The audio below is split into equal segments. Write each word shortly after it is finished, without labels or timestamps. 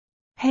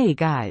Hey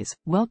guys,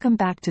 welcome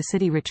back to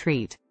City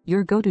Retreat,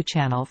 your go-to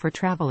channel for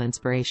travel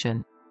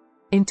inspiration.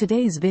 In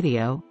today's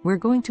video, we're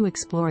going to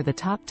explore the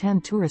top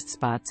 10 tourist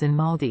spots in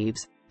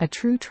Maldives, a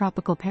true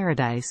tropical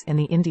paradise in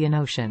the Indian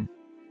Ocean.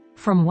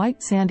 From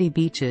white sandy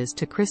beaches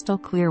to crystal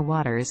clear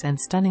waters and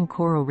stunning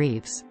coral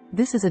reefs,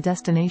 this is a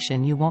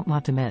destination you won't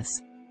want to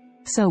miss.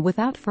 So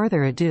without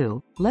further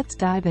ado, let's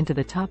dive into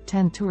the top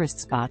 10 tourist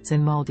spots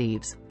in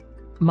Maldives.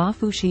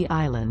 Mafushi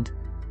Island.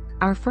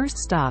 Our first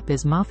stop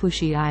is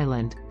Mafushi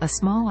Island, a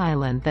small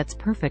island that's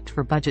perfect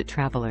for budget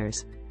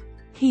travelers.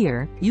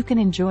 Here, you can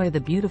enjoy the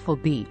beautiful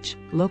beach,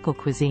 local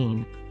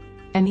cuisine,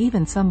 and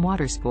even some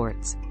water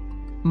sports.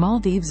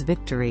 Maldives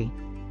Victory.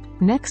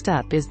 Next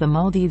up is the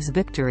Maldives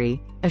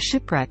Victory, a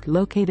shipwreck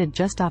located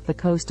just off the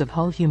coast of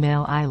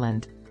Honeymoon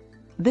Island.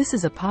 This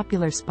is a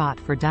popular spot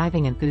for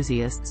diving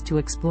enthusiasts to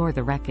explore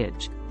the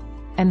wreckage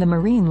and the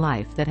marine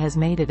life that has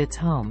made it its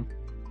home.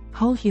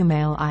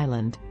 Honeymoon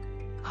Island.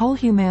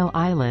 Honeymoon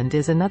Island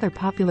is another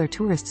popular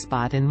tourist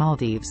spot in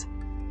Maldives,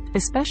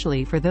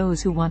 especially for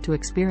those who want to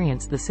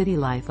experience the city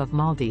life of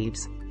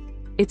Maldives.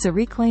 It's a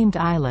reclaimed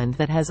island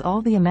that has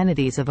all the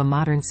amenities of a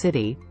modern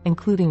city,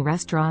 including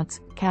restaurants,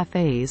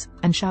 cafes,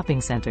 and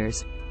shopping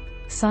centers.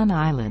 Sun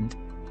Island.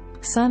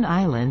 Sun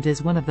Island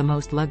is one of the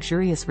most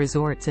luxurious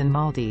resorts in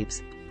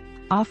Maldives,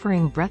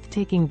 offering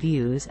breathtaking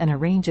views and a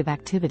range of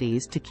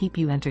activities to keep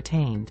you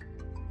entertained.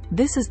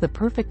 This is the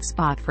perfect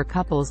spot for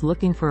couples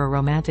looking for a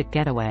romantic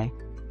getaway.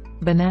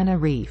 Banana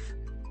Reef.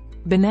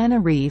 Banana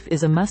Reef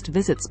is a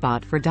must-visit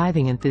spot for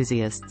diving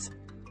enthusiasts.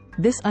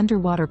 This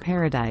underwater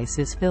paradise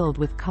is filled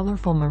with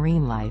colorful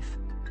marine life,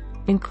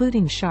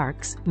 including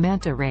sharks,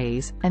 manta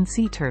rays, and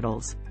sea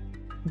turtles.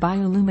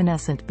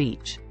 Bioluminescent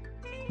Beach.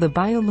 The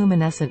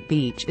bioluminescent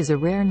beach is a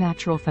rare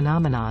natural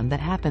phenomenon that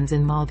happens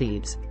in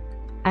Maldives.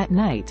 At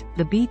night,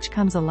 the beach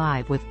comes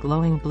alive with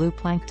glowing blue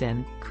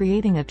plankton,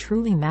 creating a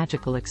truly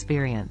magical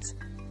experience.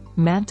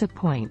 Manta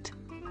Point.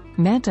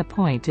 Manta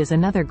Point is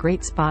another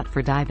great spot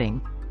for diving,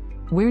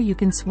 where you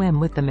can swim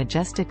with the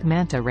majestic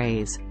manta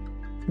rays.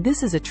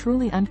 This is a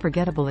truly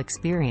unforgettable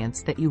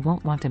experience that you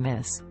won't want to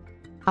miss.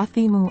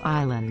 Unmissable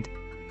Island.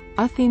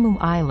 Unmissable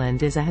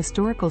Island is a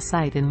historical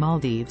site in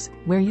Maldives,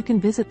 where you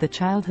can visit the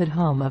childhood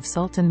home of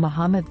Sultan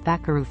Muhammad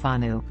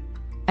Thakurufanu,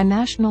 a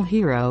national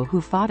hero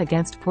who fought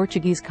against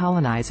Portuguese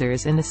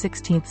colonizers in the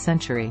 16th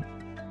century.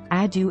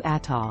 Adu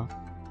Atoll.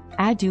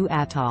 Adu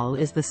Atoll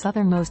is the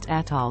southernmost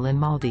atoll in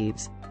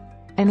Maldives,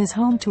 and is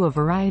home to a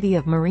variety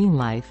of marine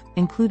life,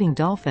 including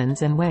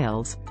dolphins and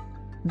whales.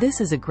 This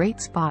is a great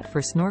spot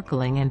for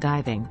snorkeling and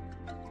diving.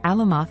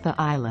 Alamatha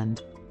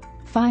Island.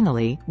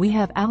 Finally, we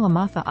have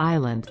Alamatha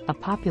Island, a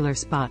popular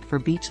spot for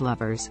beach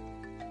lovers.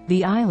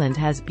 The island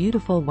has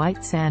beautiful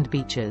white sand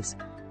beaches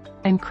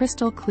and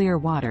crystal clear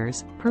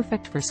waters,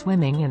 perfect for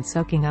swimming and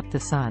soaking up the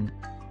sun.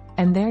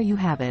 And there you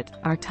have it,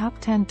 our top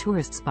 10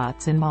 tourist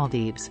spots in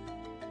Maldives.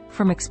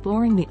 From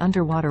exploring the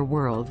underwater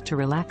world to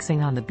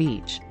relaxing on the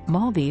beach,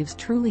 Maldives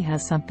truly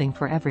has something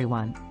for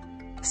everyone.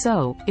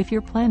 So, if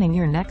you're planning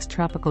your next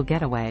tropical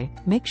getaway,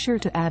 make sure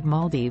to add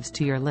Maldives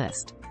to your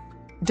list.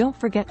 Don't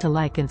forget to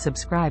like and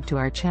subscribe to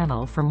our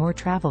channel for more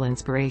travel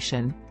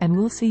inspiration, and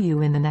we'll see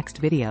you in the next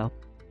video.